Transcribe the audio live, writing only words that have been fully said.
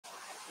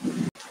Hello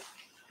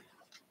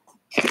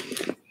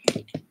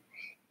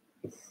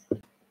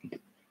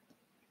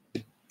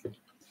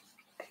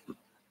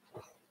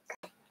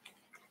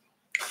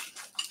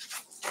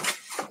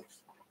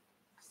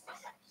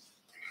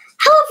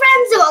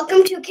friends,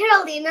 welcome to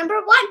Karolina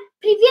number 1.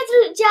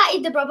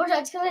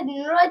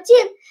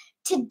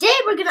 Today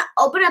we're going to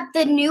open up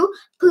the new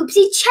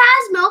Poopsie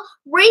Chasmell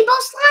Rainbow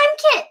Slime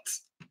Kit.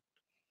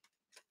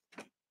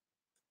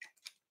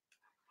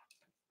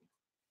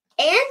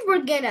 And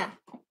we're going to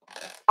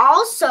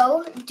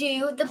also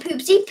do the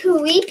Poopsie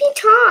Pooey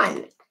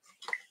Piton.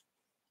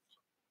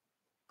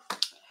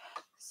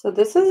 So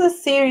this is a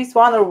series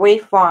 1 or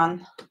wave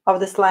 1 of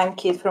the slime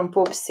kit from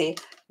Poopsie.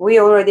 We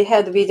already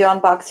had a video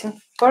unboxing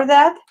for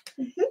that,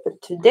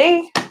 but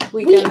today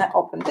we're gonna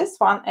open this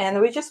one,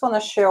 and we just want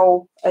to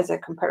show as a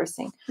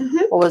comparison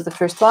what was the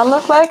first one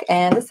look like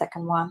and the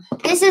second one.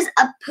 This is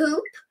a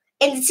poop,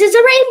 and this is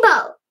a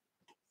rainbow.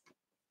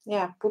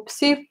 Yeah,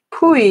 Poopsie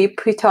Pooey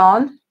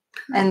Piton,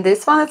 and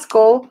this one it's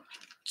called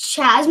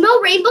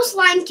Chasmell Rainbow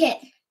Slime Kit.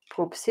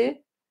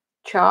 Poopsie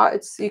Cha.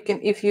 It's you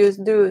can if you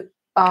do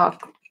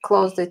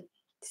close the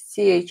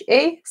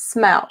CHA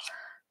smell.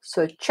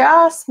 So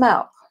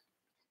Chasmell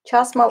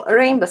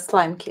Rainbow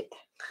Slime Kit.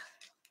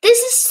 This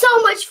is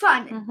so much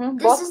fun.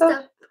 This is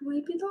the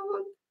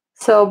one.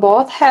 So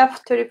both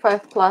have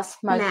 35 plus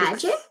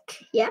magic.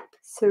 Yep.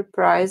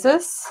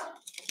 Surprises.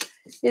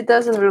 It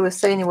doesn't really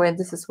say anyway.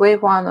 This is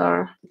wave 1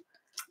 or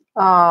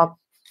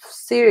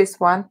series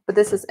 1, but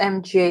this is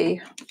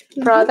MJ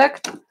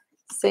product.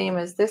 Same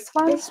as this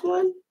one. This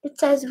one, it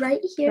says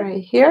right here.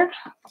 Right here.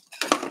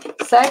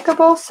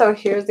 Stackable. So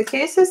here's the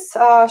cases.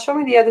 Show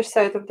me the other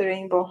side of the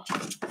rainbow.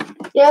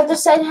 The other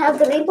side of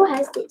the rainbow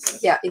has this.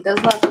 Yeah, it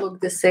does not look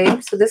the same.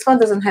 So this one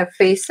doesn't have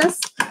faces.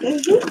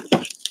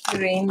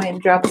 Rainbow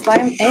and drop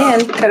slime.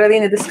 And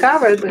Karolina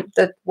discovered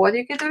that what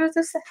you can do with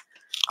this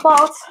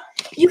cloth.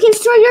 You can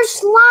store your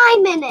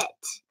slime in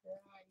it.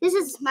 This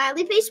is a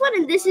smiley face one,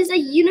 and this is a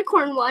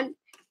unicorn one.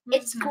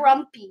 It's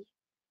grumpy.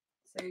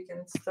 So you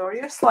can store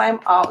your slime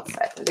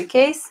outside of the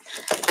case.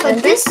 But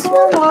and this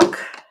one, look,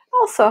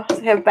 also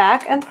have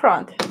back and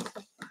front.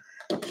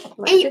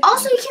 And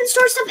also you can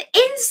store stuff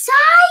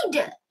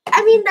inside.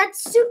 I mean,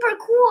 that's super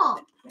cool.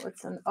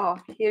 What's an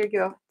here you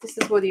go. This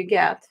is what you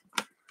get.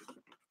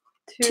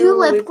 Two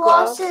lip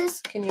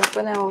glosses. Can you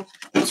open out?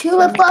 2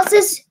 lip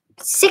glosses,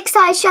 6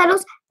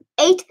 eyeshadows,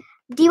 8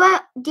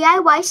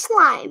 DIY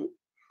slime,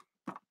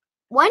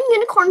 1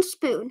 unicorn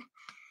spoon,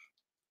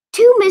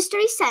 2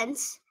 mystery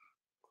scents,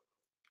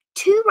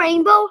 2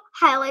 rainbow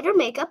highlighter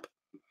makeup,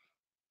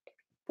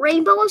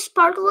 rainbow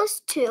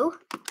sparklers 2.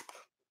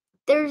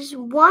 There's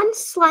 1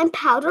 slime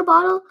powder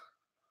bottle,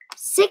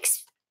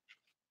 6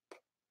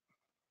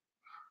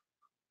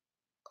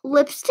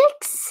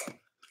 lipsticks,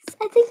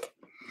 I think,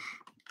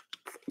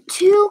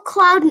 2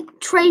 cloud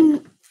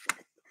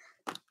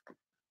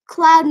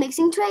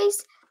mixing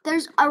trays.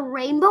 There's a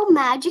rainbow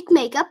magic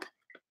makeup.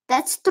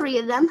 That's 3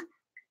 of them.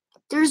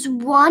 There's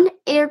 1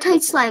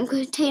 airtight slime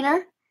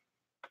container.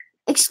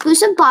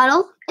 Exclusive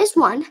bottle is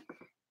 1.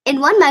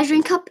 And 1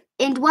 measuring cup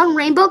and 1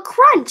 rainbow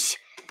crunch.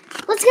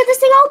 Let's get this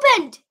thing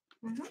opened.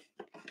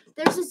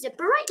 There's a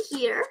zipper right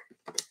here.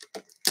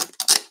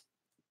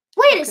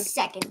 Wait a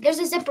second. There's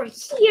a zipper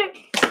here.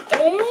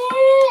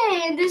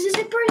 And there's a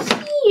zipper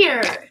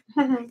here.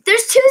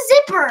 There's 2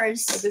 zippers.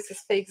 So this is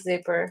fake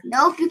zipper.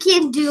 Nope, you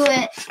can't do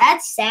it.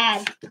 That's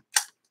sad.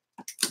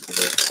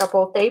 There's a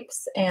couple of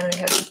tapes, and we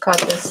have to cut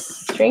this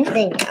string.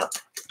 Thing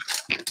out.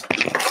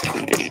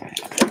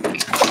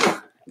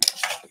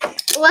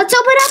 Let's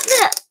open up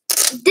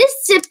this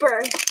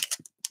zipper.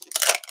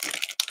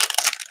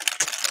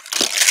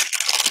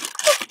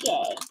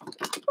 Okay.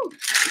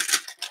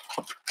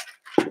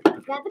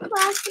 Got the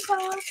plastic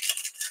off.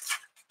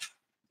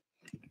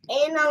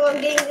 And now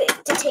I'm getting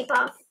the tape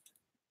off.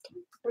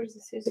 Where's the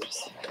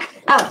scissors?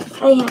 Oh,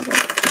 I have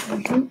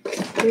it.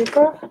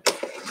 Paper.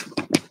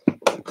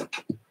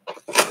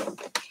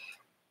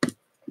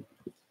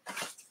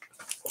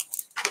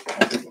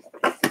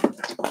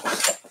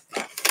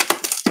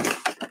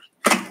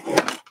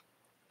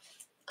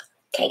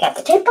 Okay, got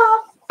the tape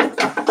off.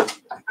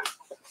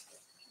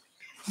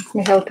 Let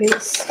me help you.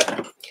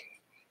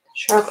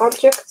 Sharp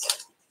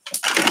objects.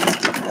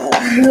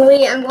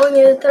 Really, I'm going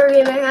to the 30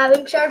 and I'm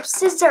having sharp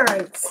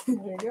scissors. There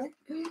you go.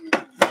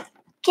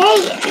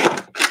 Okay.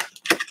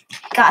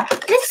 Got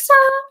this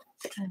off.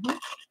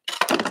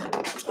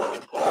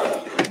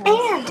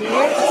 And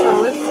here, so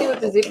let's see what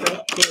the zipper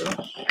do.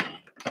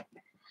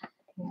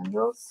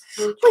 Handles.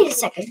 Wait a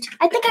second.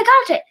 I think I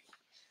got it.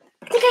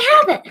 I think I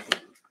have it.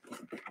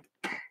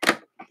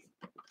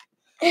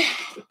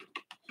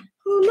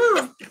 Oh no.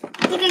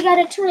 I think I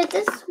gotta turn it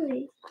this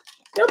way.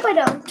 Nope, I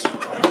don't.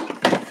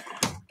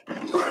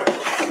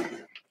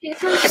 Here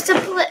comes the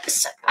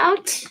bliss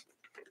out.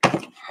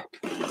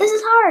 This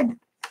is hard.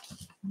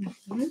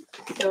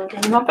 So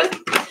can you open?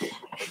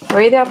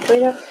 Wait up,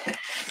 wait up.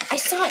 I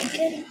saw it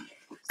getting.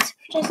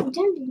 It doesn't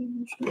do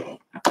anything.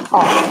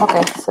 Oh,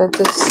 okay. So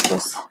this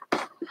is.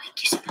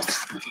 You're supposed to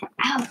put it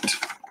out.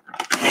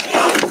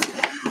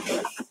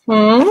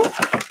 It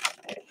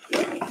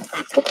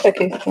looks like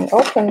you can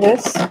open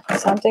this.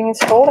 Something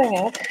is holding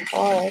it.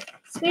 All right.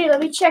 Sweetie, let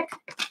me check.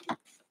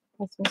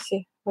 Let me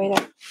see. Wait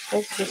up.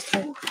 Let's just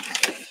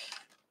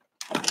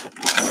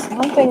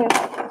something is.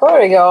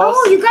 There we go.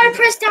 Oh, you gotta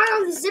press down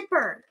on the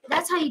zipper.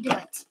 That's how you do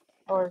it.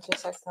 Or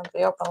just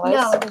accidentally open.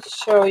 Let's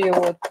show you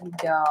what we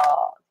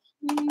got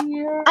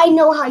here. I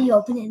know how you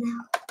open it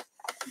now.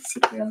 The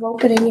secret of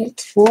opening it.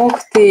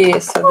 ¡Q.T!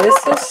 So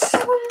this is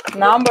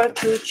number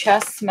 2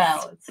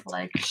 Chasmell. It's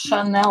like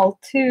Chanel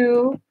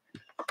 2.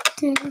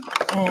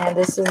 And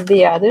this is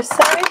the other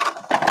side.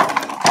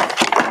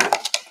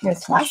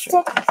 Yes,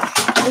 Plastic.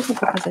 This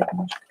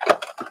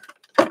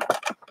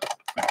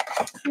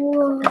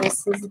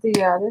is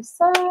the other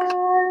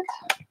side.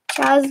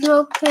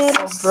 Chasmell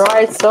Paris. So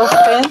bright, so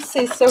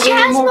fancy. So we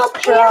remove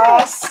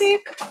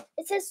plastic.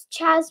 It says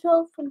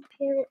Chasmell from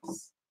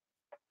Paris.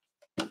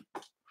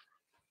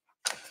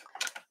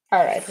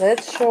 All right,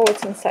 let's show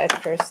what's inside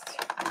first.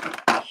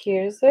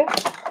 Here's it.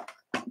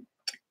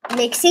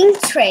 Mixing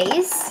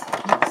trays.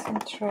 Mixing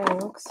tray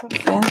looks so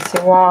fancy.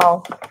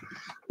 Wow.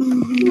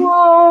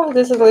 Wow,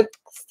 this is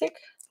lipstick.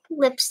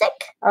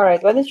 Lipstick. All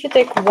right, why don't you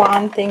take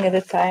one thing at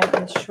a time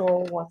and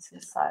show what's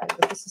inside?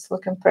 But this is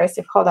looking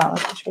impressive. Hold on,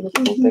 let me show the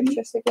full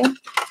pictures again.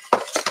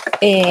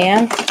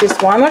 And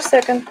just one more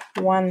second.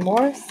 One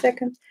more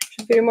second.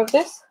 Should we remove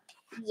this?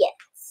 Yes.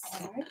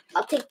 All right.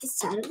 I'll take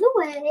this out of the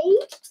way.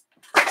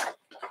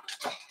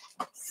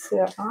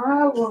 So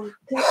I will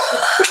take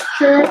a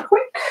picture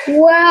quick.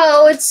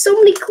 Wow, it's so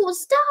many cool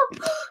stuff.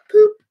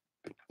 Poop.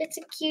 It's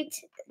a cute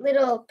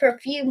little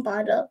perfume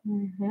bottle.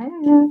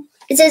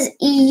 It says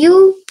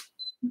EU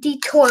de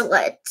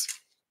toilet.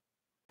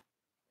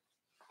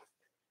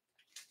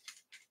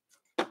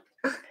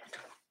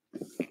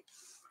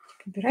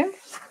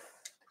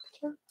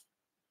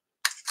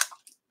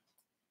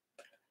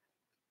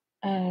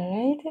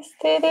 Alright,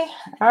 steady.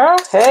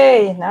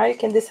 Okay, now you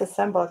can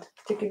disassemble it.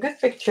 Take a good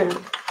picture.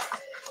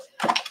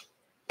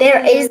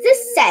 There is the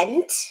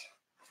scent.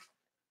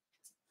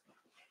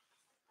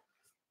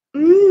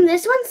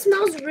 This one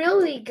smells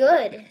really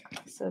good.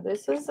 So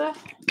this is a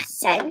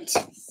Scent.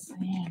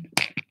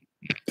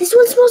 This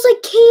one smells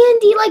like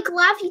candy, like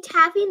Laffy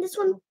Taffy, and this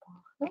one.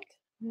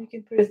 You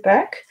can put it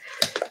back.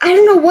 I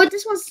don't know what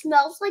this one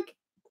smells like.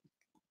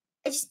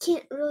 I just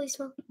can't really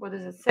smell. What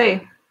does it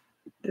say?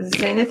 Does it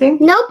say anything?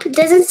 Nope, it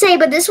doesn't say,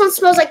 but this one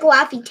smells like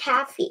Laffy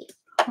Taffy.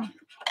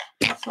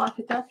 It's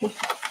Laffy Taffy.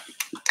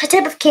 A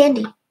type of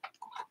candy.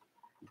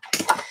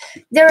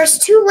 There's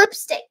 2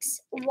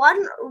 lipsticks,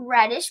 one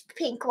reddish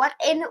pink one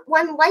and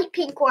one light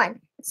pink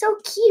one. So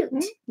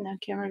cute. Now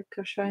camera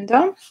go showing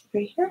down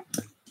right here.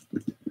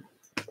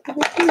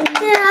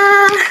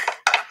 Yeah.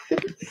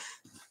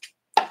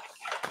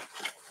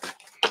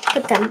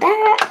 Put them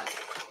back.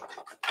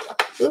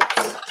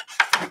 Oops.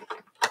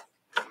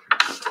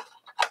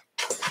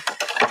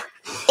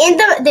 And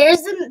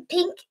there's a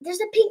pink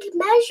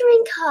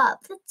measuring cup.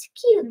 That's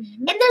cute.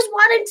 And there's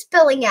water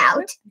spilling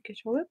out. You can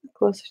show it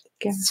closer to the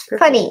camera. It's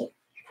funny.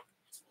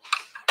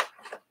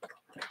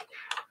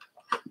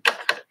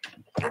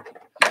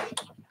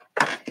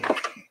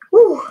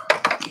 Ooh,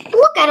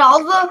 look at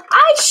all the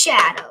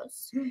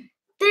eyeshadows.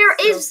 There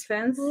So is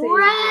fancy.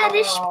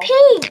 reddish Wow.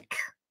 pink.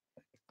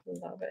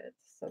 Love it.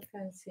 So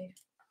fancy.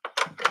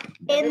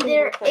 And Everything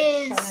there looks like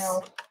is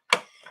Chanel.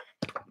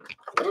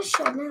 what is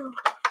Chanel?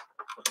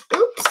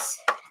 Oops.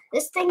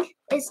 This thing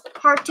is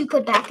hard to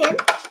put back in.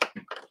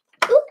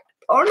 Oop,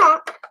 or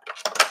not.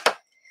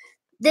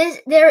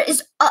 There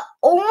is a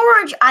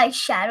orange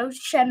eyeshadow,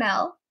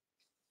 Chasmell.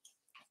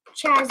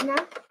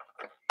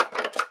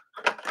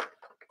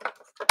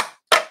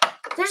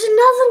 There's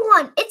another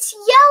one. It's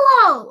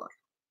yellow.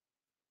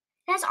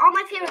 It has all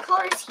my favorite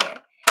colors here.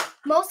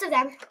 Most of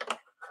them.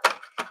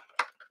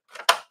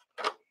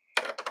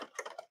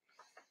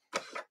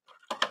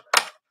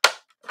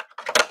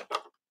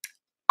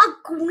 A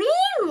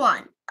green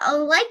one. A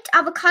light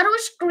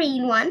avocado-ish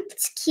green one.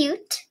 It's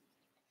cute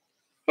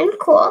and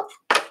cool.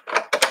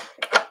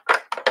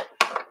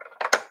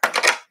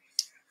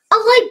 A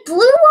light blue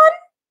one.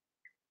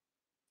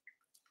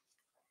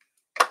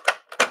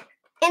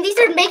 And these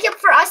are makeup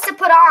for us to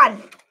put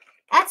on.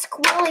 That's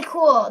really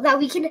cool that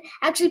we can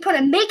actually put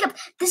a makeup.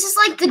 This is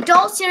like the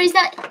doll series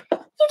that you get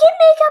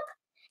makeup.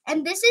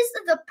 And this is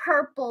the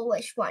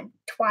purplish one,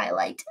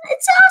 Twilight.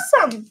 It's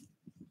awesome.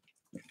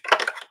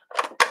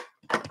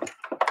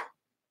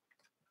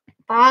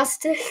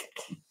 Boston.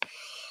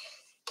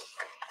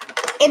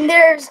 And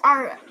there's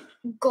our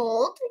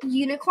gold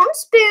unicorn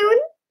spoon.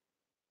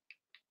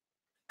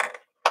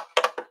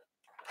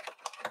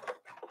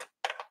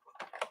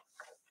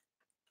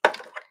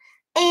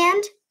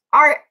 And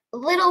our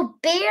little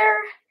bear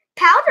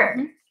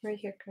powder. Right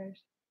here, Chris.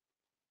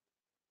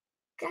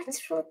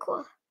 That's really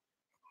cool.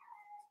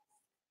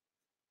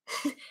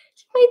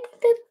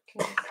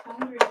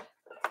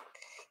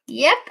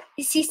 Yep,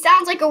 he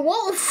sounds like a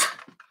wolf.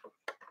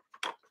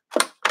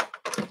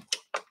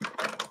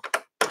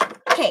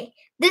 Okay,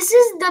 this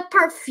is the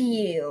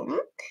perfume.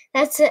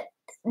 That's it.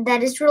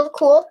 That is real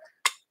cool.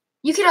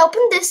 You can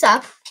open this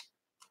up.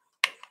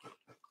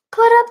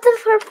 Put up the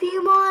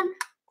perfume on.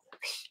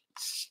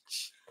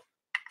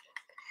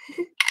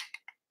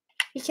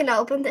 You can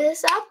open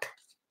this up.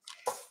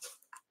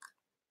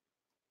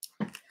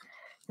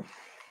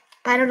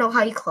 I don't know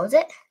how you close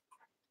it.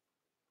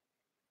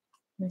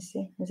 Let me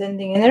see. Is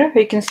anything in there?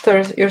 You can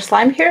store your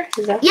slime here?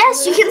 Is that?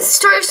 Yes, you can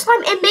store your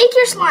slime and make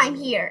your slime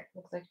here.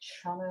 Looks like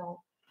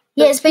Chanel.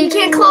 Yes, but you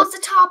can't close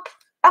the top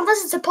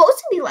unless it's supposed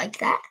to be like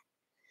that.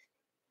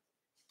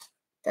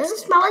 Doesn't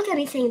smell like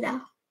anything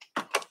though.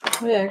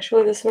 Oh, yeah,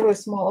 actually, this is a really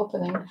small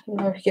opening. I don't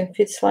know if you can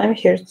fit slime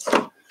here.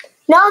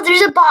 No,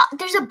 there's a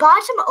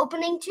bottom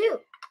opening too.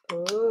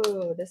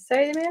 Oh, this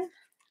side, you mean?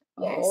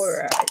 Yes. All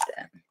right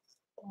then.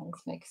 That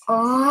makes sense.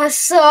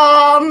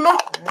 Awesome.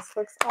 This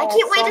looks I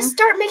can't wait to awesome.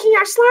 start making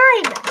our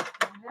slime.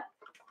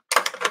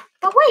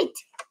 But wait,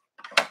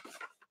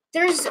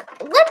 there's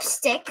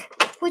lipstick,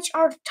 which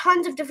are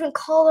tons of different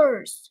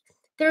colors.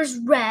 There's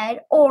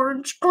red,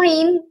 orange,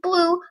 green,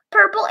 blue,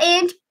 purple,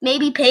 and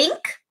maybe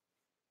pink.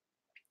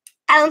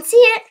 I don't see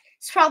it.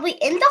 It's probably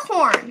in the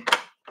horn.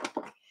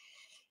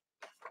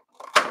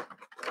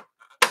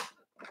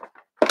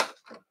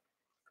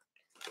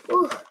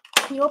 Ooh,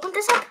 can you open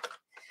this up?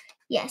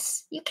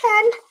 Yes, you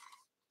can.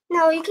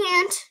 No, you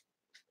can't.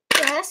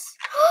 Yes.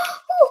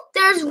 Ooh,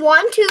 there's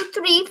 1, 2,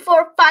 3,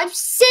 4, 5,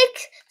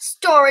 6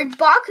 storage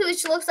box,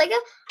 which looks like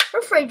a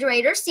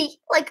refrigerator. See,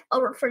 like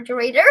a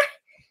refrigerator.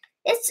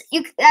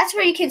 That's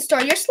where you can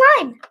store your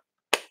slime.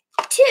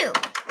 2.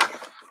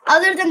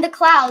 Other than the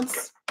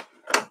clouds.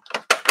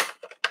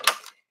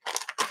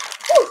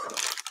 Whew.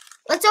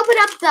 Let's open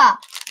up the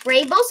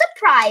rainbow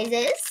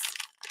surprises.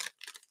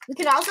 We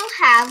can also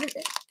have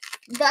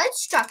the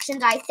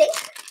instructions, I think.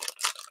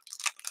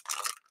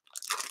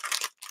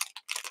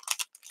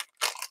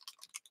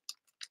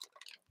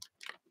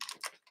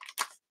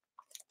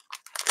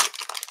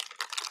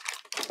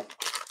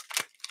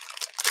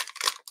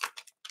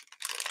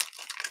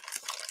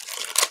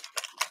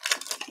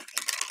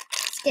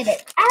 Let's get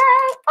it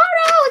out. Oh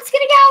no, it's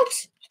getting out.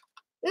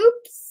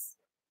 Oops.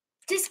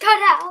 Just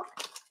got out.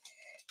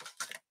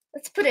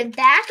 Let's put it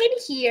back in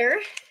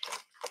here.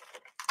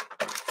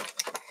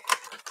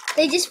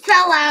 They just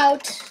fell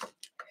out.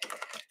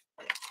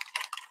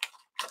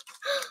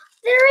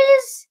 There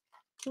is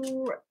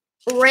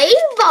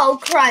Rainbow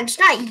Crunch,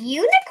 not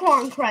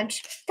Unicorn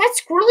Crunch.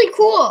 That's really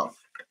cool.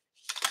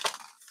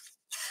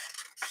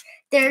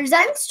 There's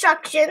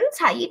instructions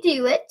how you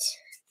do it.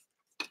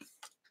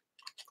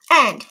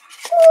 And,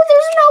 oh,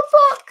 there's a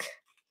notebook.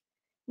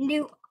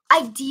 New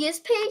ideas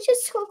page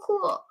is so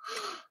cool.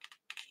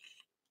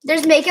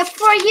 There's makeup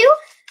for you.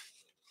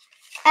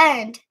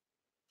 And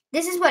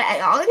this is what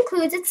it all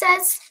includes. It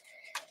says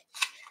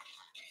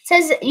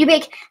you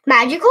make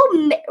magical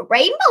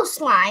rainbow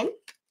slime.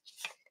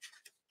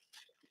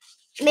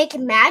 Make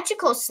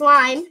magical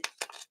slime.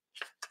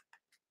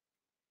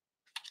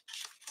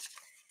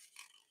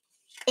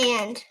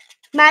 And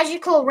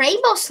magical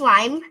rainbow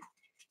slime.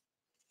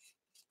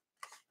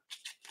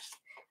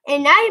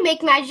 And now you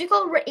make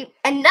magical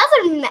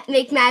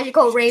make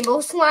magical rainbow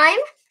slime.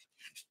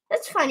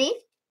 That's funny.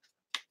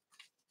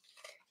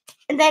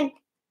 And then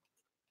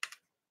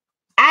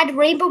add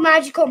rainbow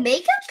magical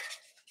makeup.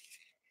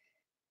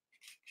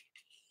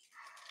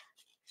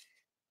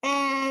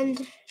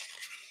 And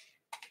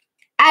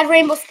add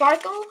rainbow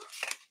sparkle.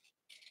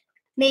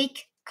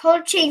 Make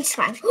color change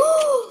slime.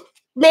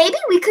 Maybe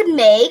we could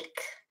make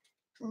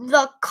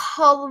the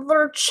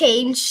color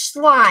change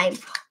slime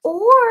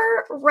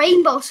or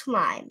rainbow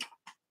slime.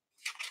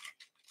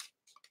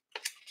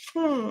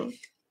 I'm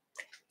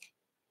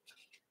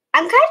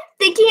kind of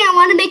thinking I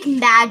want to make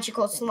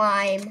magical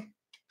slime.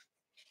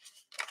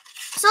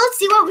 So let's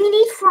see what we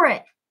need for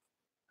it.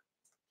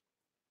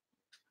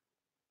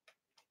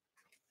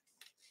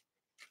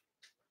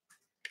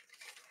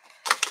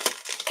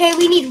 Okay,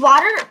 we need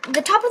water,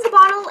 the top of the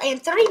bottle,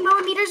 and 30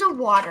 millimeters of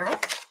water.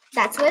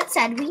 That's what it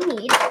said we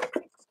need.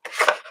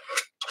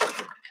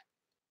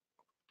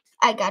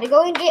 I gotta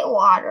go and get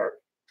water.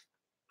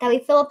 Now we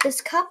fill up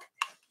this cup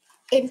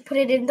and put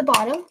it in the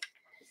bottle.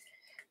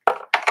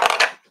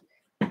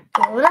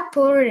 Fill it up,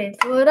 pour it in,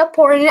 fill it up,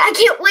 pour it in. I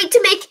can't wait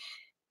to make...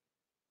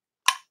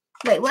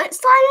 Wait, what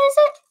slime is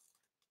it?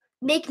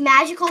 Make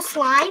magical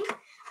slime?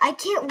 I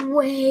can't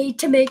wait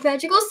to make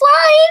magical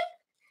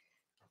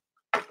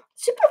slime.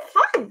 Super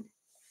fun.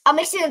 I'll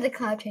mix it in the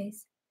cloud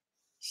chase.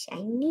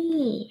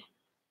 Shiny.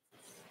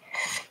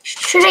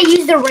 Should I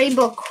use the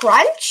rainbow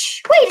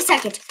crunch? Wait a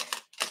second.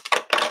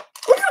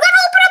 We forgot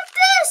to open up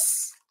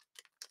this.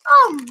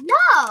 Oh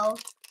no.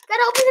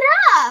 Gotta open it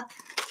up.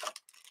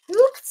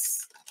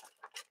 Oops.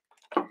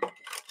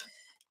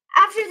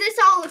 After this,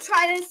 I'll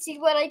try to see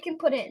what I can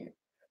put in.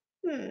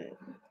 We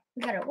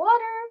got our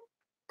water.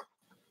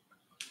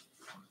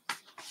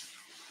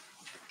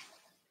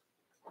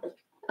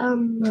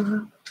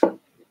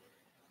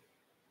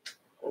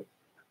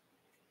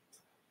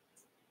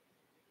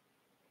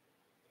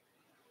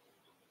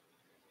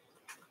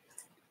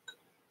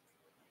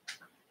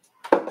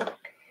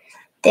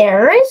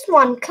 There is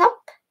 1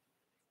 cup.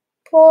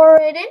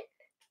 Pour it in.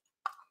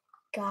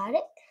 Got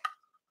it.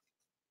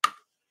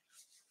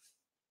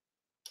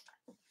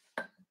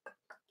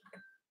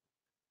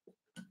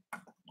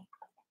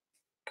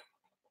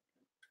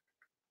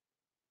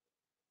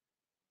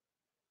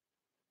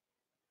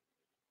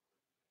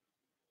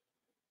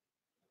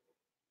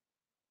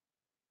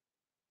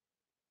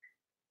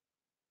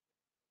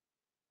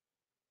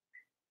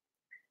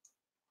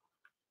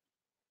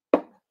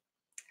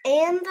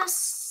 And the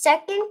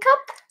second cup.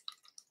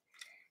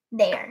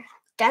 There.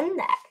 Done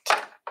that.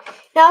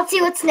 Now let's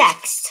see what's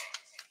next.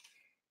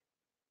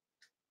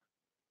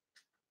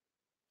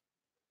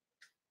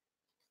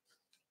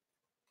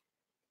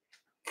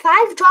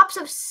 Five drops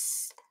of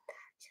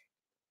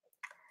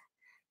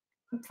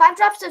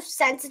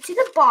scent into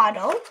the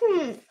bottle.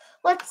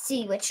 Let's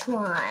see which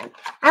one.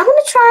 I'm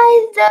gonna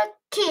try the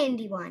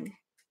candy one.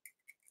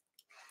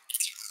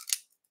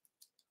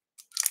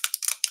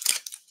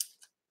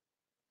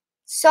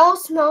 So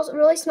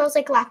really smells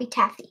like Laffy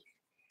Taffy.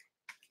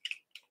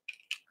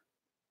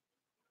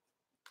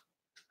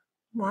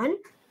 1,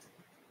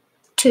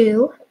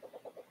 2,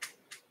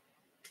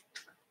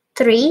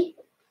 3,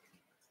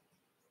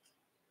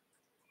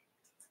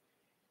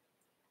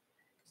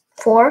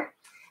 4,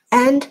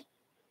 and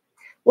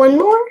one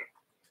more.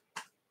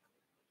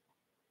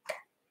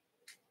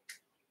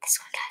 This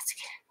one, guys,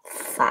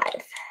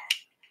 again.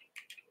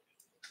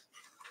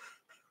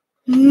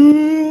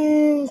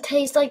 5.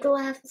 Tastes like the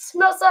Laffy.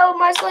 Smells so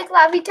much like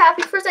Laffy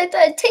Taffy. First, I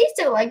thought it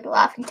tasted like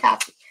Laffy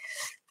Taffy.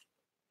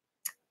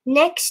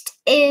 Next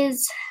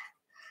is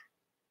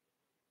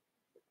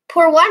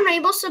pour 1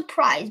 rainbow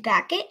surprise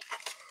packet.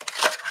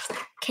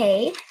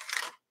 Okay,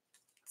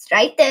 it's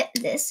right there.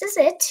 This is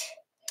it.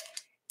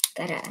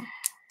 Gotta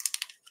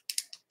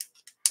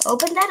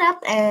open that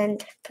up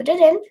and put it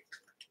in.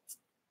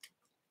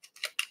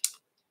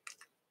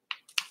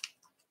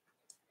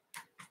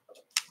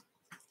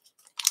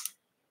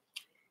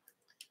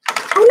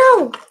 Oh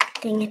no!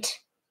 Dang it.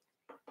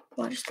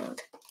 Water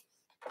spilled.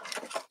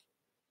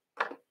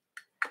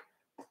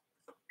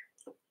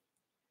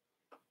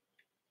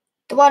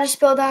 The water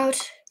spilled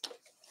out.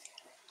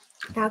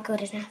 Not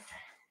good enough.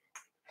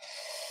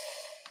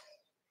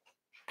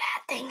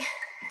 Bad thing.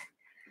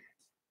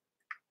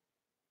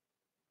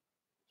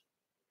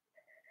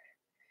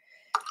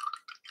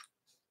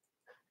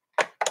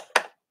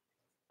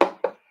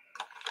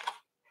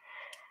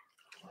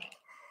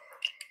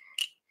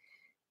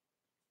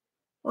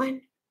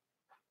 One,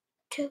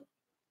 2,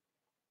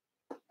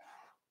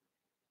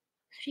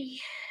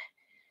 3,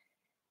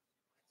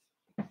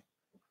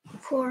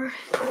 4,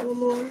 one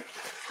more,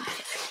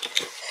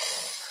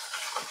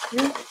 5.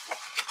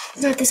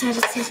 Not this side,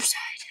 it's the other side.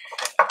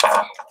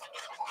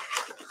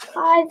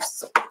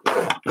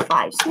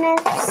 5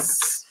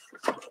 sniffs.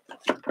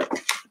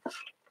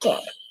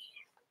 Okay.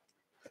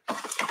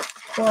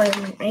 Pour in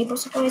the rainbow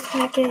surprise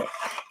packet.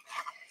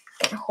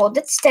 Gotta hold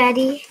it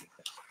steady.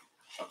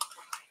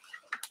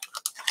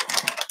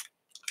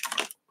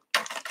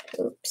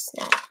 Oops,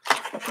 not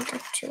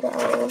too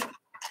low.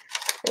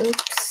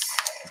 Oops.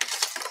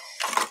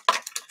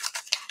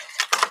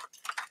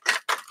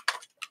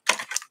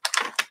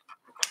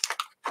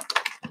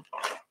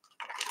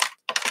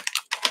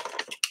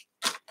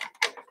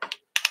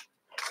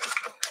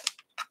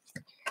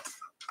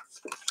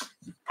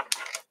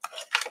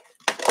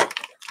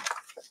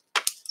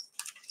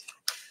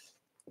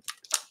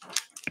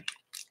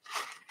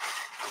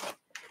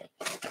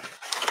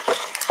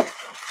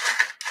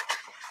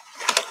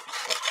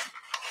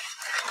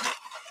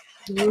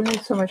 Do you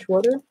need so much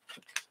water?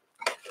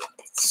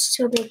 It's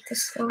to make the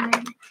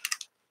slime.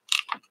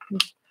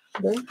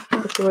 Да?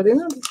 Только воды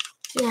надо?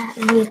 Yeah, I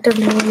need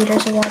 30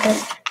 milliliters of water.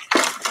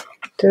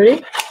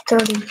 30?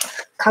 30.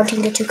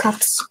 Counting the 2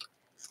 cups.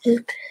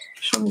 Oops.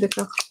 Show me the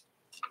cup.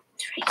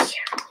 It's right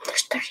here.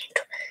 There's 30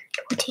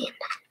 and 20 in.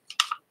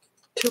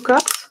 2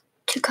 cups?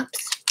 2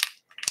 cups.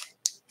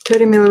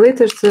 30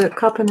 milliliters, a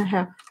cup and a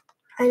half.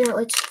 I know,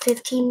 it's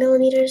 15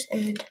 millimeters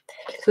and...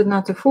 So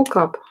not a full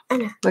cup? I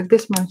know. Like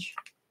this much?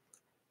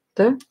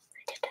 Да? I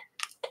did that.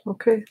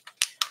 Okay.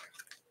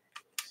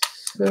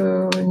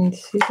 So I need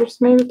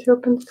scissors maybe to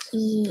open this?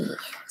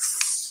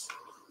 Yes.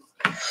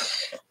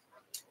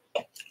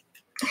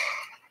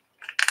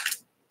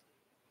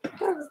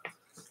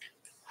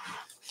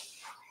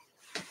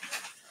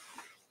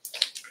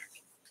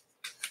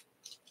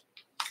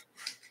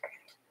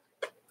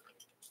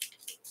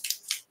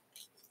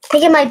 I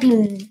think it might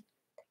be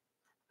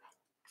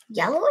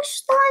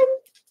yellowish slime,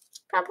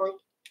 probably.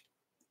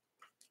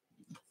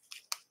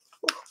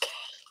 Okay.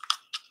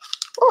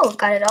 Oh,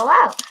 got it all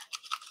out.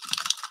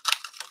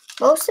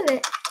 Most of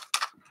it.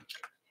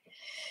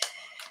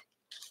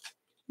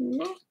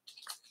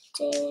 Next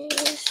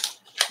is...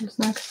 What's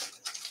next?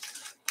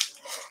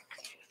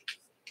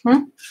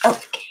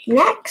 Okay,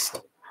 next.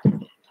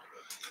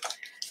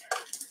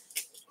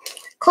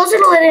 Close the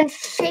lid and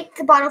shake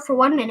the bottle for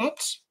 1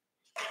 minute.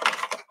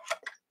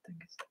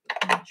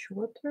 Too much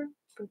water,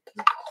 but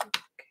that's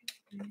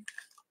okay.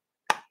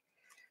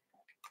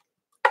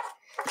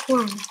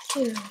 1,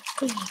 2,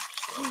 3,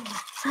 4,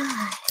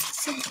 5,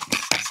 6.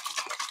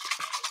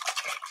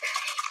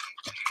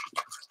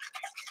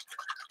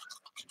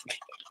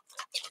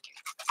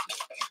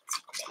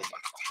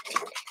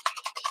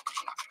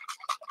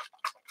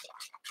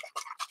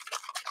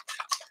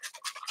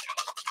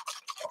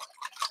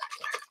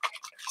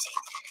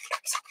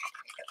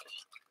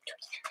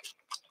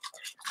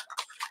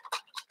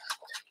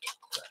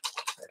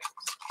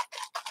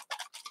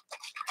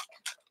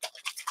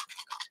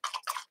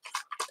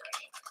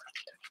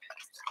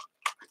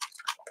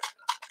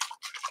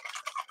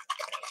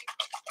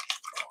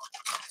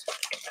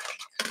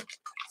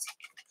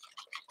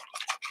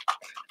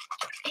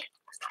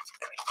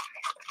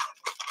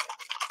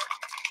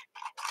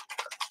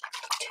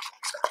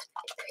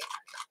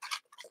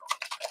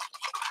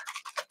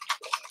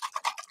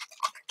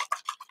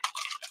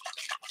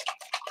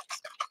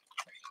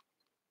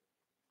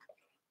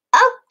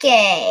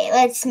 Okay,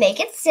 let's make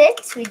it sit.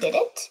 We did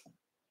it.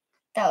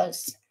 That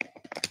was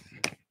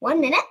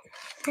 1 minute.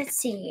 Let's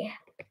see.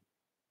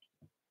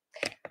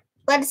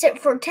 Let it sit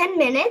for 10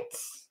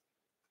 minutes.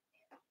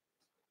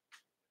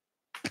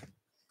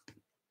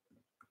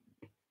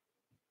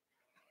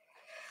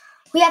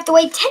 We have to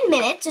wait 10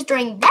 minutes.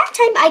 During that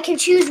time, I can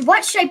choose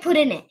what should I put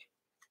in it.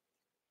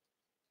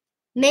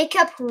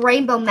 Makeup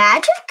Rainbow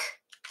Magic,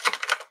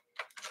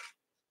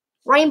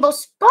 Rainbow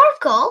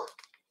Sparkle,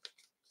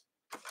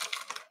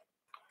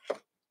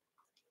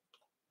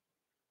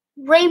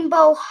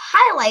 Rainbow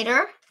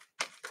Highlighter,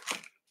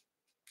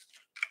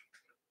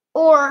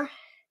 or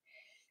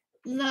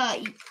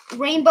the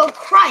Rainbow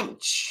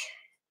Crunch.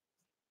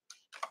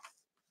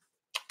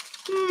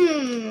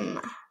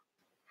 I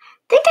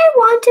think I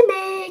want to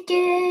make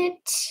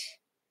it.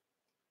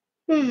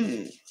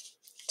 Let's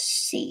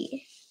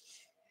see.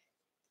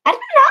 I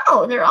don't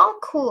know. They're all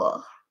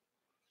cool.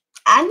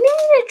 I'm going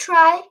to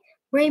try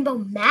Rainbow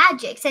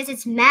Magic. Since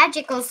it's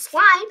magical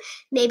slime,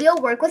 maybe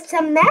it'll work with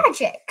some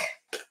magic.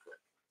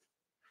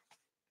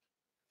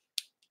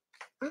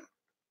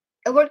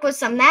 It'll work with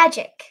some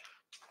magic.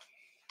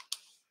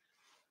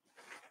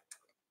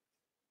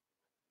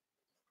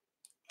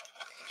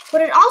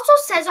 But it also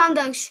says on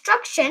the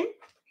instruction,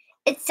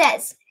 it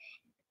says,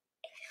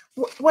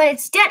 when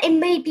it's done, it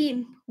may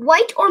be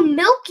white or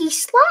milky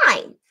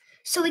slime.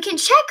 So we can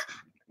check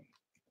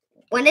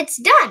when it's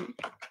done.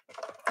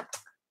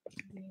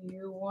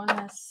 You want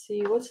to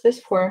see, what's this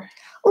for?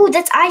 Oh,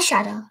 that's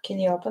eyeshadow. Can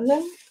you open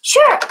them?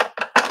 Sure.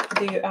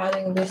 Are you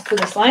adding this to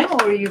the slime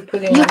or are you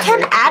putting You on can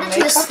your add it to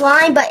the makeup?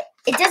 slime, but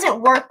it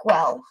doesn't work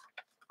well.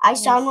 I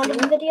saw in one of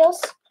the videos.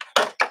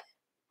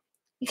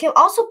 You can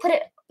also put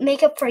it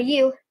makeup for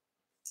you.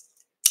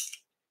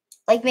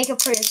 Like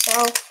makeup for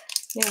yourself.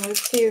 Yeah,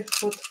 let's see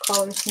what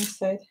colors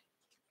inside.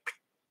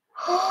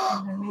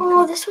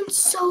 Oh, this one's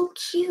so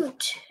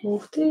cute.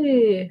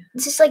 Okay.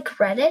 This is like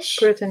reddish.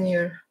 Put it on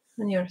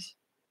yours.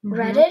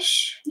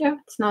 Reddish. Yeah,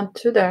 it's not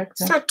too dark.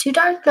 It's not too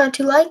dark, not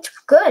too light.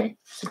 Good.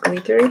 It's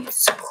glittery.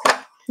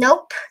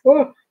 Nope.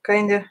 Oh,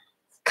 kind of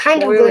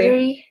oily.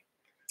 Glittery.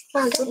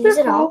 Oh, don't use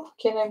it all.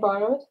 Can I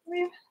borrow it from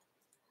you?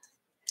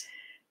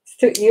 It's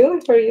too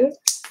oily for you.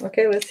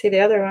 Okay, let's see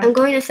the other one. I'm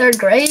going to 3rd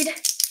grade.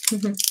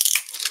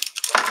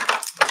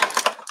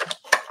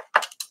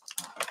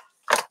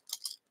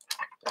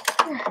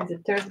 Is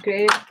it 3rd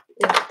grade?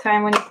 Is it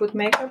time when you put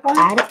makeup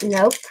on?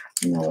 Nope.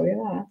 No, you're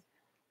not.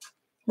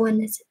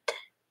 When is it?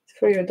 It's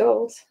for your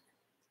dolls.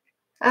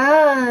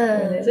 Oh.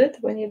 When is it?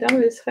 When you're done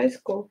with high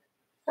school.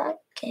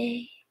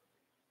 Okay.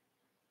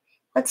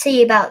 Let's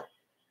see about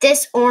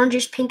this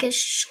orangish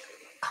pinkish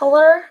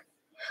color.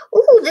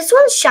 Ooh, this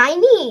one's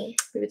shiny.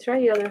 Maybe try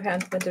the other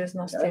hand, but there's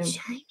no stem.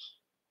 Shiny.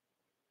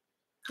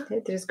 Yeah,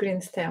 there's green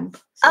stem.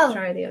 So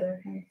try the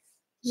other hand.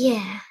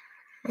 Yeah.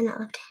 I know.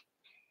 Okay.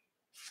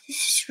 This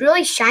is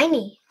really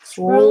shiny. It's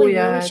really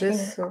shiny. This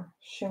is so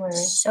shimmery.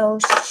 So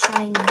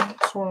shiny.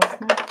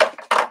 Soft.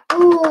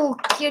 Ooh,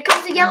 here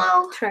comes the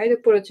yellow. Try to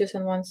put it just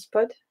in one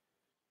spot.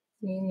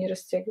 You need to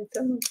stick it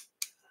in.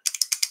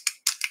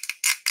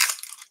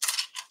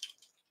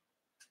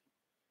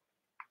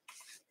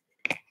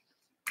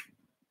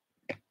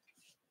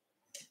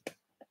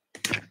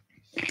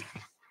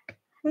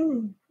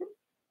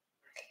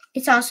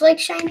 It's also like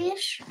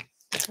shiny-ish.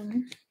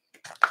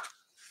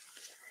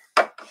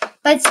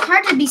 But it's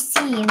hard to be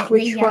seen.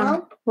 Which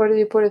one? Where did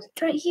you put it?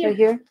 Right here. Right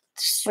here?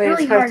 It's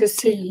really hard to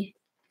see.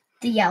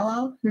 The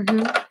yellow.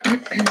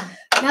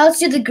 Now let's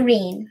do the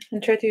green.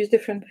 And try to use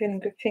different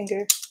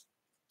finger.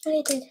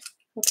 I did.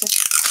 Okay.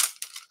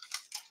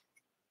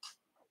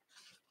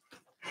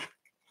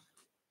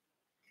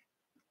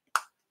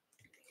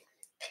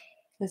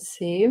 Let's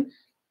see.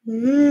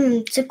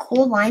 It's a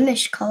cool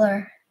limeish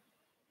color.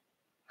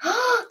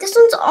 This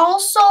one's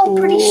also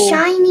pretty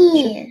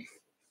shiny.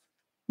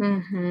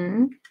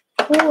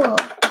 Cool.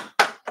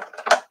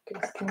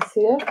 Can you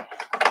see that?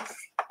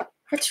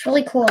 That's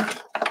really cool.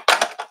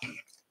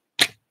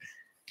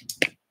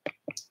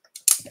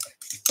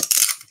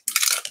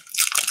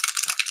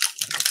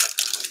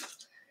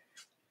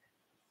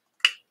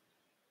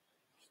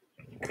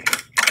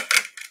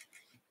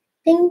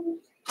 Ding.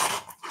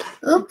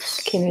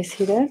 Oops. Can you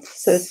see that?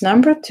 So it's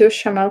number 2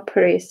 Chasmell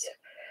Paris.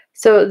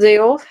 So they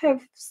all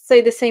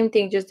say the same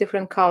thing, just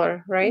different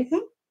color, right?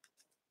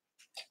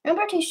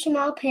 Number 2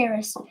 Chasmell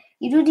Paris.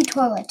 You do the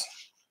toilet.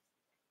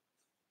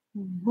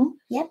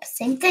 Yep,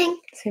 same thing.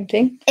 Same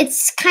thing.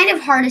 It's kind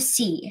of hard to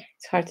see.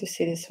 It's hard to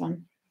see this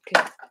one.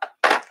 Okay.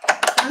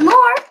 One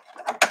more.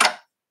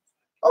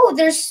 Oh,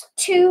 there's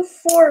 2,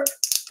 4,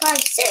 5,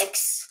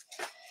 6.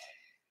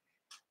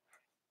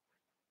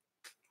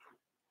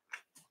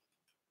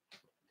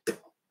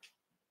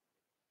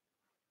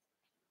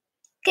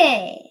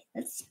 Okay,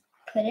 let's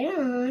put it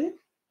on.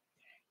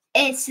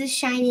 It's the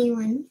shiny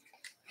one.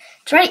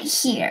 It's right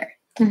here.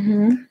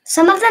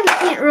 Some of them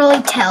can't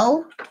really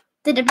tell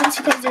the difference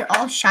because they're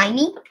all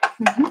shiny.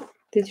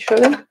 Did you show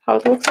them how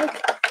it looks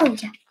like? Oh,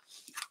 yeah.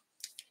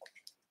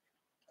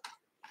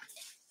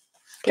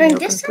 Can you During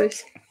this open,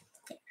 please?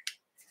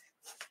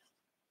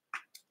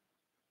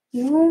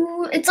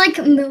 Ooh, it's like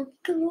milk.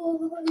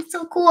 Ooh, it's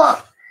so cool.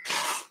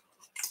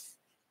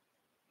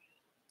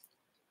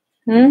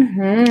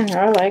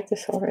 I like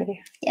this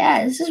already.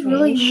 Yeah, this is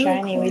really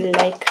shiny. cool. We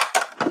like.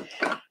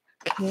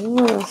 Okay,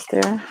 what else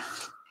there?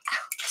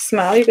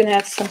 Smell. You're gonna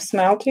add some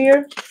smell to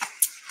your.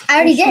 I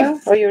already did.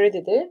 Oh, you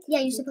already did? Yeah,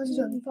 you're supposed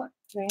to do it before.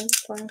 Rain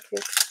slime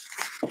cube.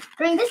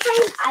 During this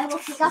time, I will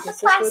pick up the This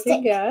is what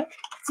plastic. you got.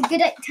 It's a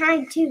good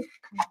time too.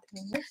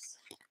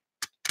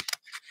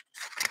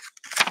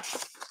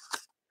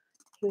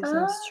 Here's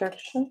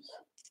instructions.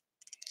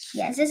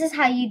 Yes, this is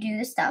how you do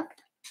the stuff.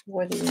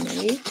 What do you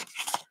need?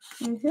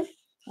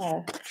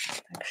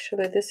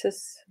 Actually, this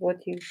is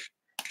what you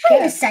Wait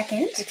get. a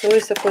second. It's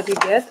always what you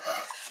get.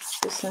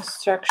 This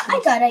instructions.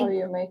 I got it. How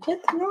you make it.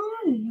 No.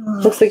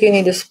 Looks like you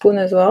need a spoon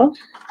as well.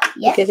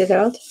 Yes. Get it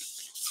out.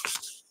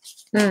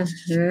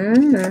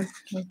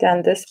 We've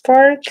done this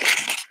part.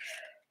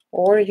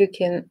 Or you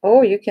can,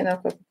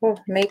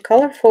 make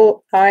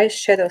colorful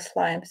eyeshadow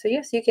slime. So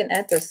yes, you can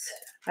add this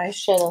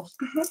eyeshadow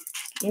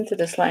into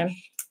the slime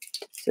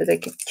so they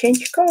can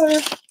change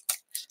color.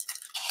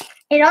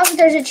 And also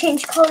there's a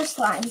change color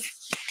slime.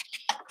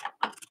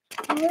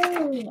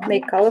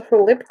 Make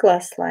colorful lip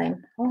gloss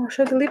slime. Oh,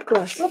 show the lip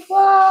gloss. Lip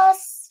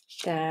gloss.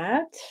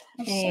 That.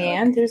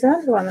 And there's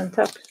another one on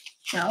top.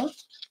 No.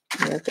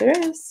 Yes, there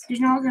is.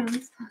 There's no other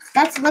lip gloss.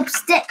 That's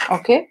lipstick.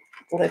 Okay.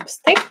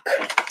 Lipstick.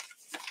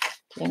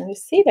 Can we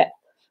see that?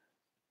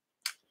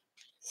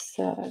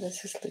 So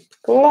this is lip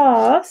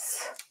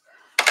gloss.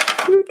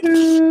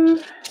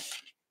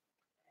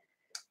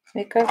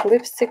 Makeup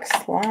lipstick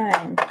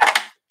slime.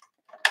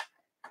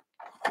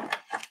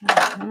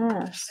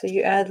 So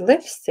you add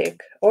lipstick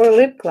or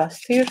lip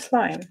gloss to your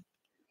slime.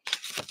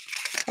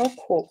 Oh,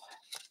 cool.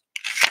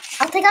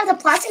 I'll take out the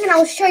plastic and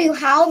I'll show you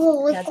how the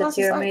lip Now gloss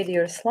that is you like. made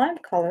your slime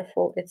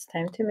colorful, it's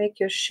time to make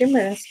your shimmer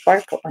and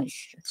sparkle. Oh,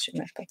 it's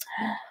shimmer.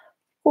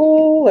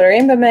 Cool.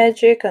 Rainbow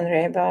magic and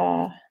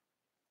rainbow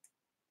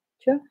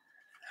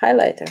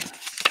highlighter.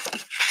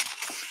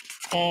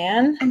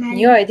 And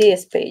new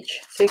ideas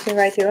page. So you can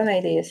write your own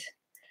ideas.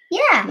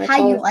 Yeah,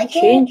 how you like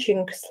it.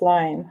 Changing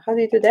slime. How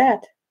do you do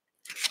that?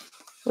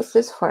 What's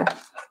this for?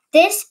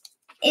 This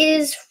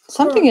is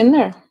something in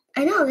there.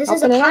 I know. This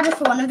is a powder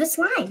for one of the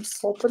slimes.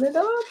 Open it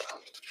up.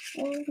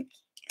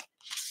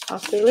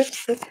 After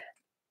lipstick.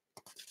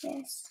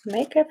 Yes.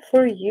 Makeup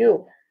for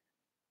you.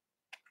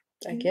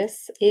 I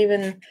guess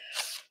even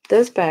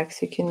those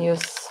bags you can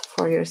use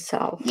for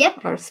yourself.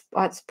 Yep. Or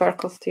add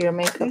sparkles to your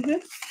makeup.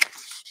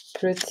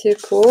 Pretty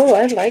cool.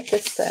 I like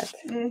this set.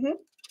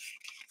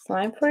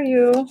 Slime for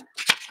you.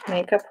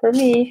 Makeup for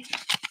me.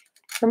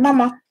 For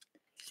Mama.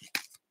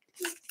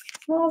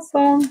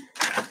 Awesome.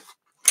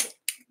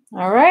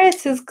 All right,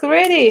 it's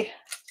ready.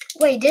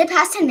 Wait, did it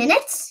pass 10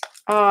 minutes?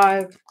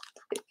 Well,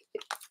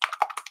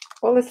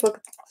 let's look.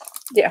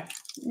 Yeah.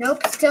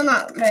 Nope, still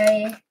not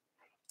ready.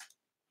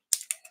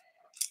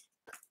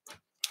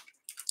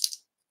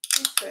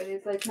 It's ready.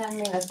 It's like 9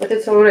 minutes, but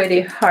it's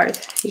already hard.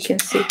 You can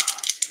see.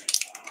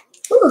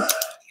 Ooh,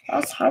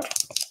 that's hard.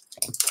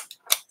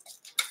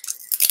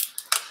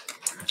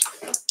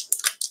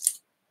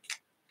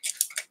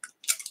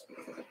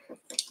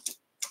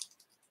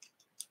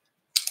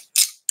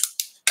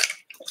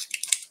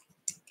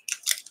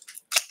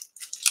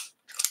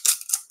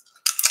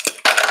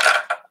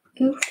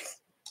 Oof.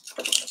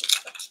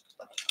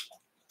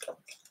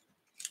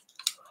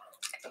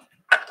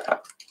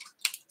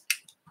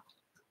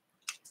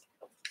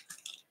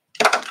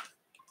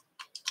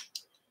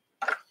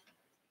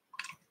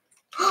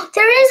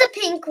 There is a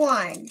pink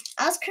one.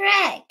 I was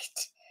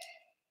correct.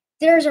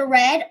 There's a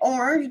red,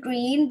 orange,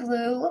 green,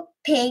 blue,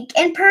 pink,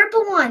 and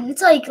purple one.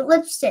 It's like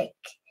lipstick.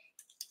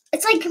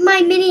 It's like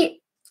my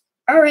mini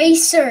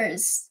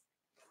erasers.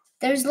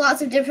 There's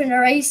lots of different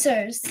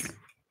erasers.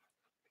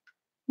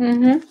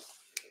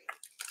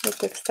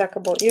 Look like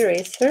stackable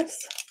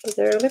erasers, but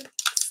they're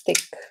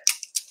lipstick.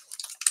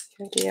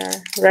 Here they are: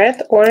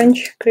 red,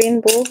 orange,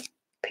 green, blue,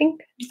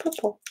 pink, and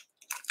purple.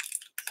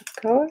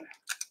 Color.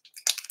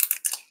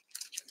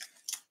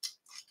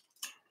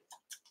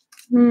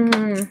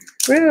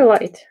 Really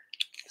light.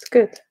 It's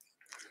good.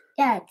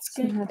 Yeah, it's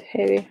good. It's not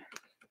heavy.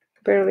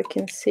 Barely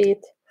can see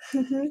it.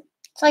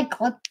 It's like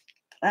what?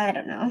 I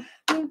don't know.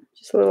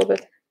 Just a little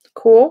bit.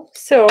 Cool.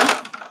 So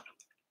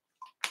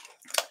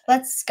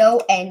let's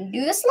go and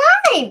do the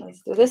slime.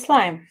 Let's do the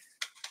slime.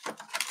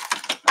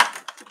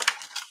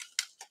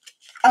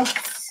 Oh,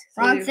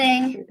 wrong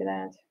thing. You're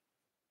gonna add.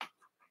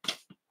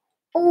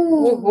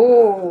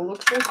 Oh,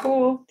 looks so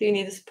cool. Do you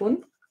need a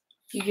spoon?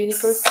 You need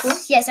for a spoon?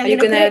 Yes, I'm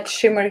gonna add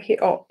shimmer here.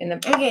 Oh, in the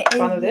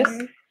front of this.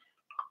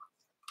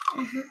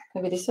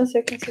 Maybe this one so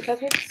you can see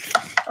that it.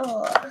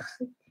 Oh,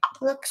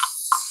 looks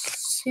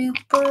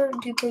super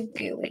duper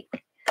gooey.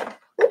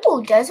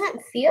 Ooh,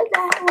 doesn't feel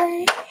that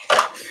way.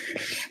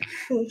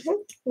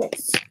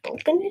 Let's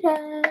open it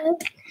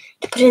up.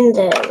 Put in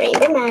the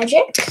rainbow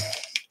magic.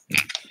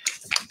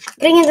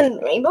 Bring in the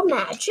rainbow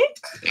magic.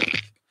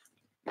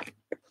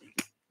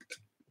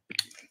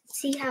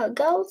 See how it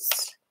goes.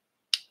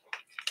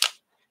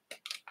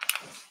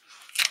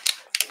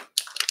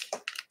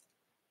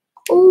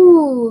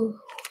 Ooh.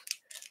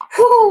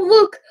 Oh,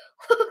 look.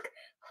 Look.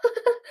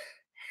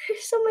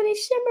 There's so many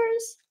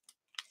shimmers.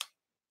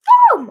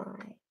 Oh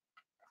my.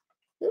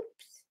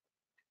 Oops.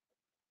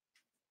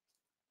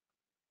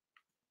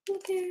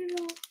 Look at it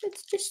all.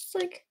 It's just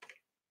like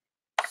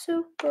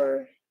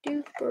super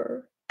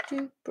duper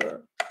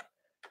duper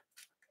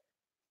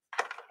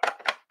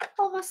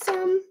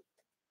awesome.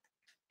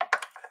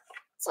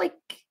 It's like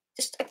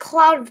just a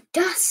cloud of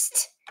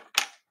dust.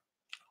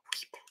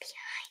 Even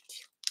behind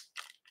you.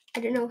 I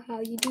don't know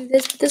how you do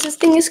this, but this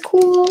thing is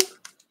cool.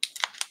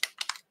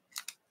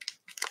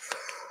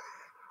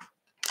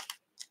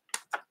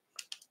 I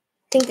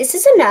think this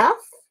is enough.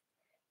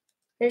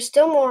 There's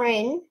still more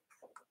in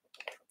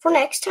for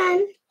next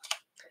time.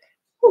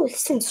 Oh,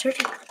 this thing's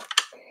dirty.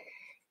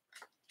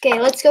 Okay,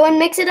 let's go and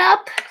mix it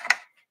up.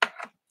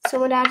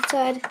 Someone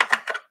outside.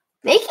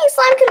 Making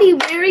slime can be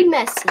very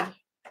messy.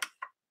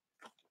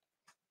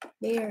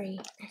 Very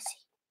messy.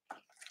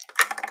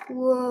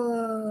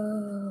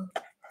 Whoa.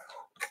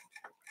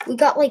 We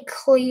got like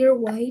clear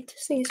white.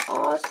 This thing is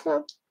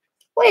awesome.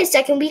 Wait a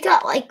second, we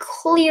got like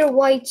clear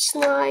white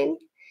slime.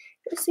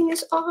 This thing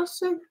is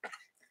awesome.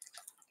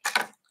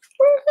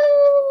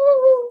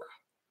 Woohoo!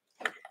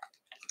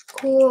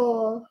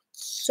 Cool.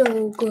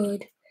 So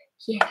good.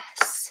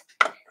 Yes.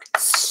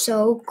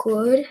 So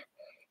good.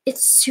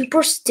 It's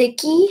super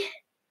sticky.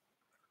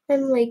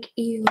 I'm like,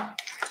 ew.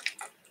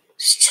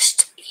 It's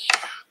just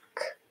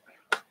yuck.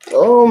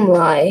 Oh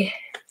my.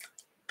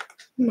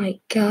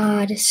 My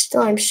God, this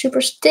slime's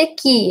super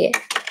sticky.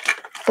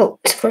 Oh,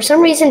 for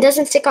some reason it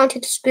doesn't stick onto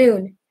the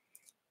spoon.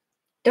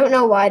 Don't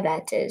know why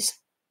that is.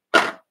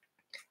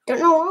 Don't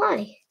know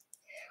why.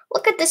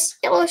 Look at this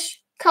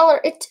yellowish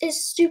color. It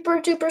is super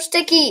duper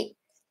sticky.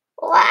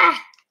 Wow.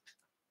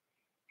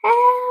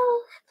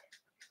 Help.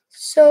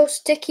 So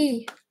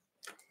sticky.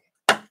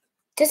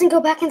 Doesn't go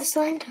back in the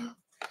slime though.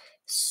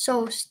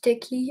 So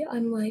sticky.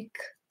 I'm like,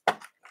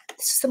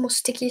 this is the most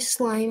stickiest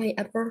slime I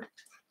ever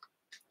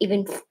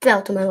even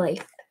felt in my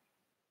life.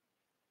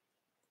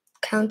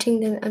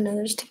 Counting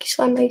another sticky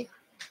slime I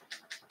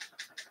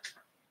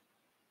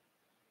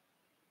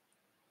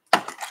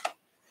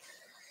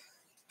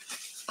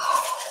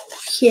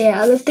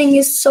yeah, the thing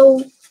is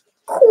so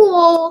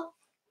cool.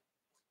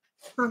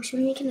 Mom, should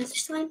we make another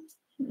slime?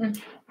 On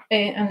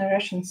the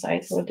Russian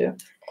side we'll do.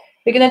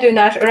 We're gonna do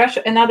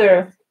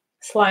another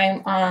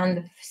slime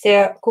on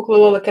все куклы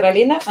Лолы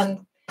Каролина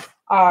on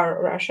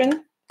our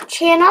Russian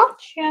channel.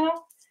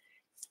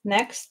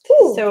 Next.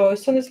 Ooh. So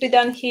as soon as we're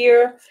done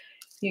here,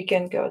 you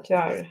can go to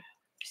our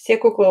все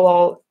куклы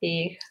Лол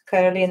и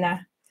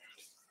Каролина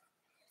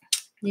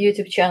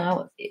YouTube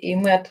channel, и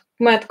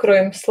мы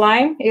откроем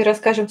слайм и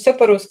расскажем все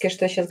по-русски,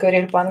 что сейчас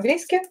говорили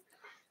по-английски,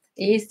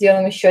 и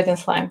сделаем еще один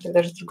слайм,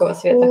 даже другого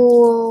цвета.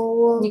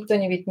 Никто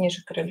не видит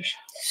ниже, Каролиша.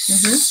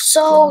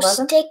 So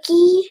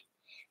sticky.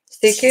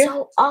 Sticky.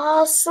 So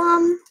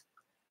awesome.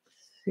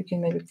 You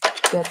can maybe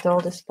get all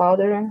this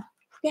powder in.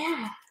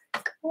 Yeah.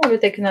 Oh, we'll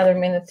take another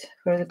minute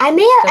for the. I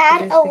may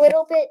add a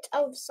little bit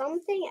of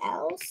something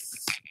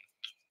else.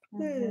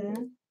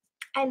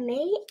 I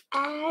may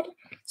add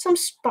some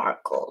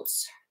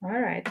sparkles. All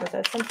right, let's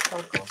add some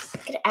sparkles. I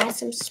could add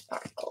some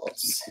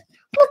sparkles.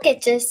 Look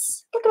at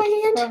this. Look at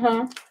my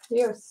hand.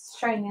 You're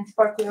shiny and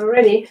sparkly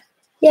already.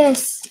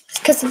 Yes, it's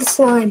because of the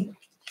slime.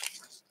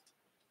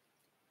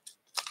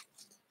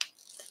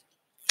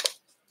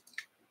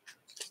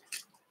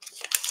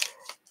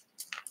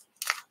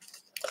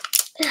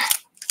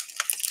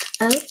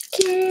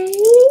 Okay.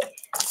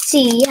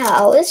 See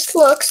how this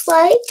looks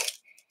like.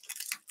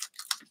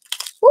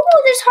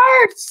 Oh, there's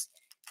hearts.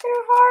 There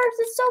are hearts.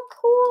 It's so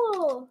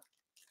cool.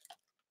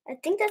 I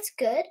think that's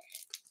good.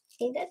 I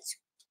think that's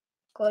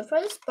good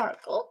for the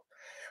sparkle.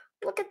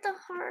 Look at the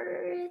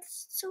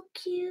hearts. So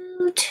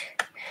cute.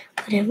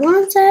 Put it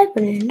one side,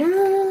 put it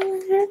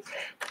another.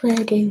 Put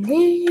it in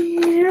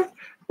there.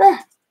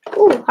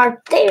 Ooh,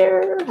 heart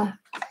there. Heart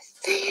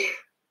there.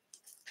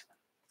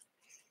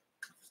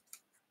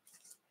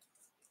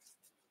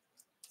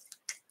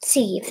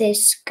 See if this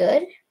is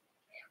good.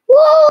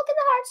 Whoa, look at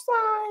the heart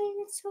slime.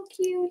 It's so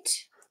cute.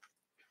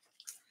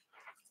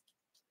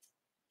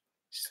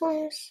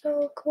 Slime is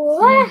so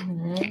cool.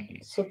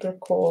 Super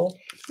cool.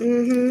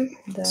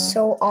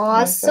 So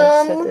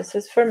awesome. So this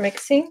is for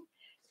mixing,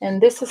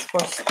 and this is for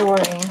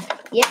storing.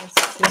 Yep.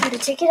 I'm gonna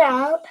take it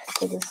out.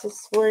 So this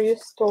is where you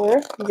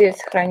store.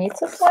 Здесь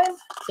хранится слайм.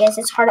 Yes,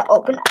 it's hard to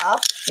open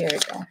up. Here we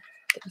go.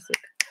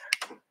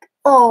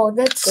 Oh,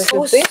 that's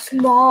so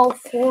small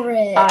for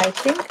it. I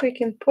think we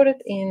can put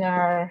it in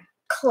our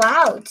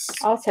clouds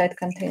outside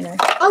container.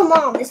 Oh,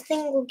 Mom, this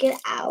thing will get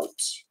out.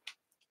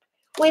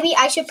 Maybe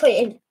I should put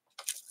it in.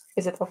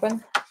 Is it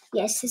open?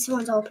 Yes, this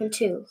one's open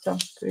too. So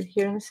put it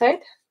here on the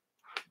side.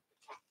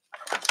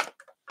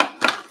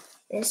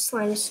 This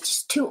slime is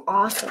just too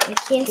awesome. I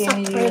can't stop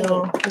playing.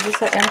 Is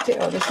this empty?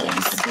 Oh, this is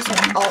empty. This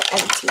is all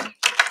empty.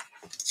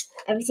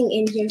 Everything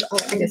in here is all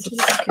empty. Yes,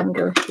 it can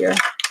go here.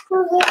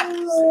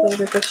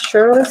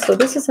 So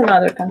this is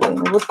another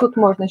container. Вот тут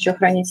можно еще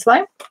хранить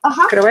слайм.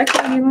 Ага. Открывай,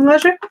 Каролина,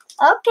 ложи.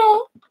 Okay.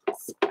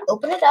 Let's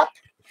open it up.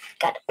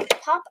 Gotta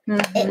pop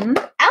it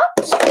out.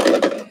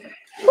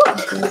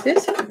 What's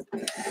this?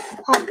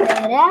 Pop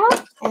it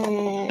out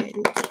and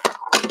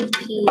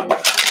here.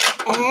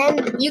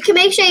 And you can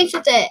make shapes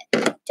with it.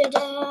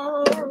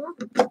 Ta-da!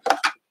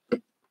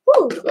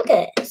 Ooh, look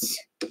at this.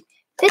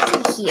 Fits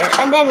in here.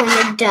 And then when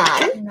you're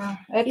done,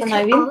 Это you can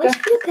новинка. always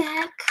put it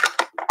back.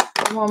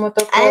 По-моему, I'm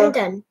только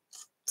done.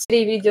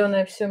 3 видео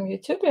на всем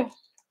YouTube.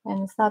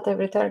 And it's not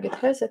every target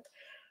has it.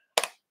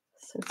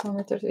 So it's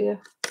only 3 video.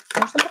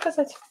 Можно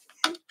показать?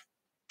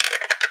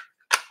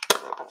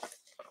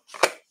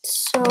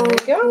 So There you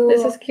go. cool.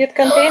 This is cute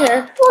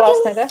container.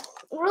 Классный, да?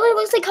 Really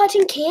looks like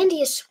cotton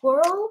candy, a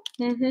swirl.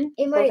 Угу.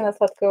 In Тоже my... на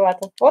сладкую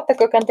вату. Вот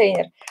такой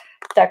контейнер.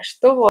 Так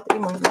что вот, и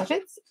можно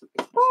ложить.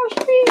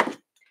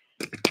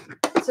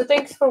 So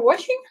thanks for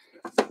watching,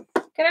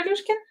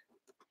 Karolюшкин.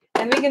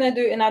 And we're gonna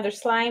do another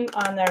slime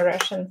on our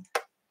Russian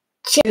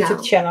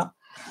YouTube channel.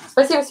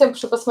 Спасибо всем,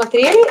 что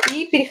посмотрели.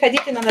 И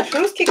переходите на наш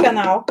русский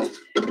канал.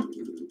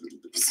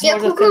 Все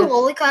куклы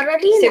Лолы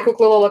Каролина. Все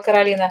куклы Лола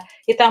Каролина.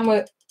 И там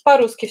мы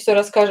по-русски все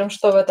расскажем,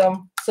 что в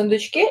этом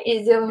сундучке. И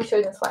сделаем еще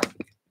один слайм.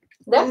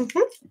 Да?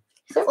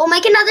 We'll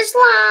make another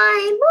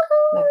slime.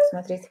 Да,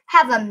 посмотрите.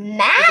 Have a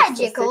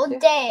magical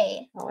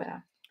day. Oh,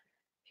 yeah.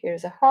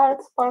 Here's a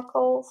heart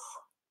sparkles.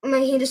 My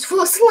hand is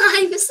full of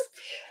slimes.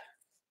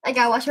 I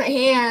gotta wash my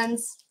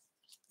hands.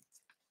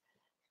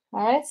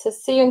 Alright, so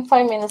see you in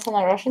 5 minutes on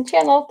our Russian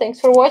channel. Thanks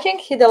for watching.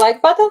 Hit the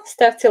like button,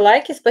 ставьте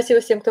лайки.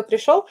 Спасибо всем, кто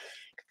пришел.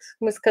 Как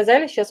мы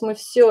сказали, сейчас мы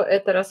все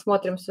это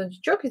рассмотрим в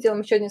сундучок и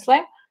сделаем еще один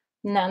слайм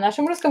на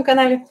нашем русском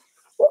канале.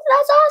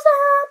 That's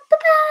awesome.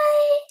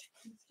 Bye-bye.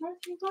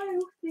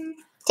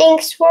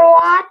 Thanks for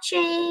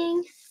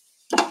watching.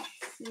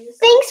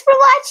 Thanks for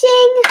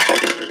watching.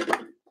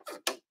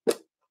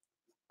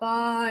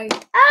 Bye.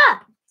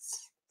 Ah.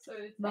 So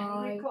it's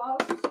Bye.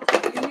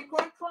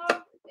 Unicorn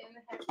Club and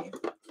Happy.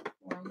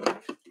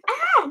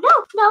 Ah,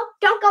 no,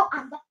 don't go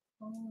on the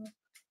phone.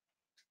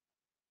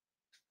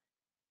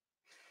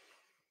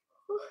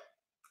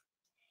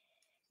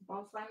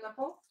 Ball slime the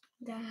hole?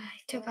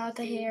 I took out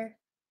the hair.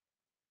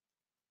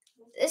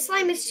 This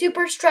slime is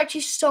super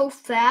stretchy so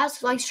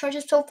fast. Like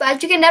stretches so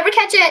fast. You can never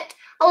catch it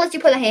unless you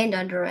put a hand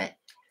under it.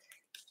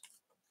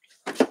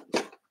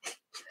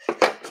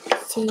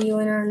 See you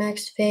in our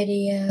next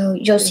video.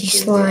 You'll see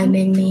slime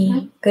in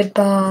me.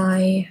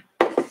 Goodbye.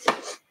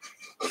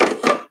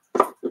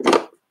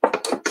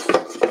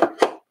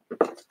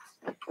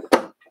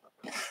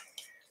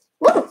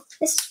 Woo!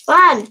 This is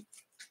fun.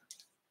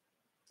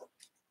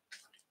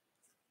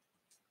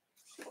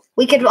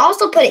 We could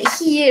also put it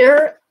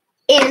here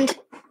and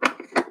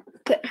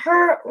put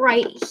her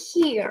right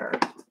here.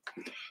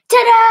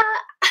 Ta-da!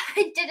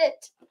 I did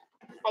it.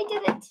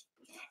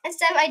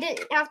 Instead, I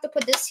didn't have to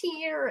put this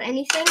here or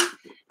anything.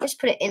 Just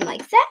put it in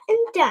like that and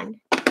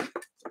done.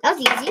 That was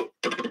easy.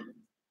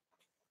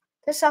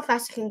 This is how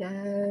fast I can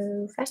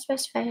go. Fast,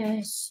 fast,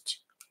 fast.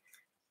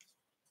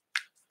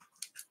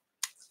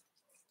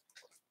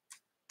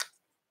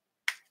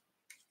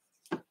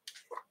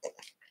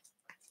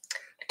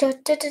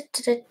 Dun, dun, dun,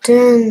 dun,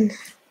 dun.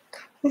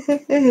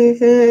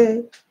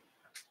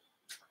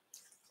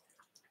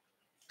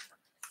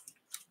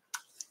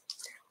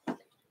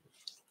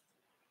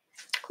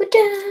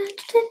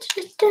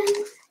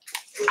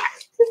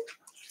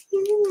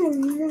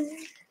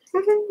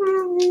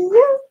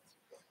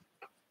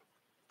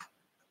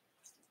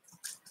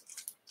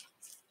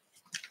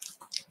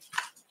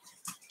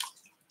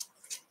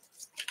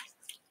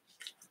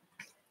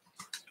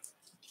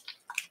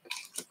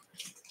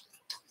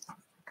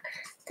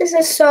 This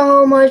is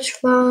so much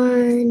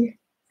fun.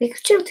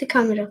 Chill to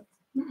camera.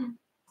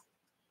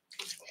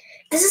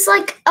 This is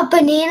like a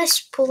banana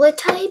split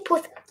type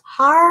with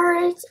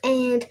hearts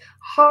and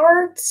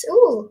hearts.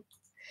 Ooh.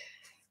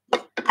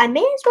 I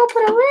may as well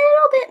put a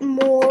little bit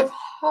more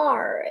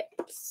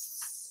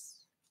hearts.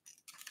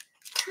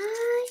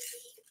 Tiny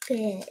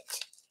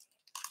bit.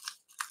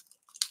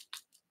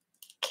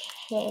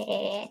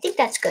 Okay, I think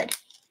that's good.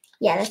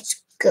 Yeah,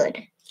 that's good.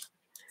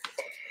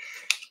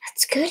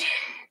 That's good.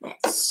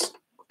 Let's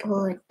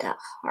put the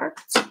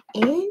hearts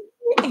in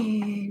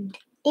and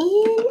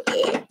in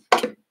it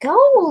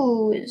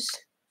goes.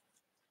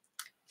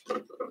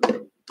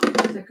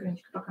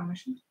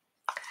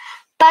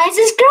 Bye,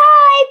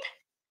 subscribe.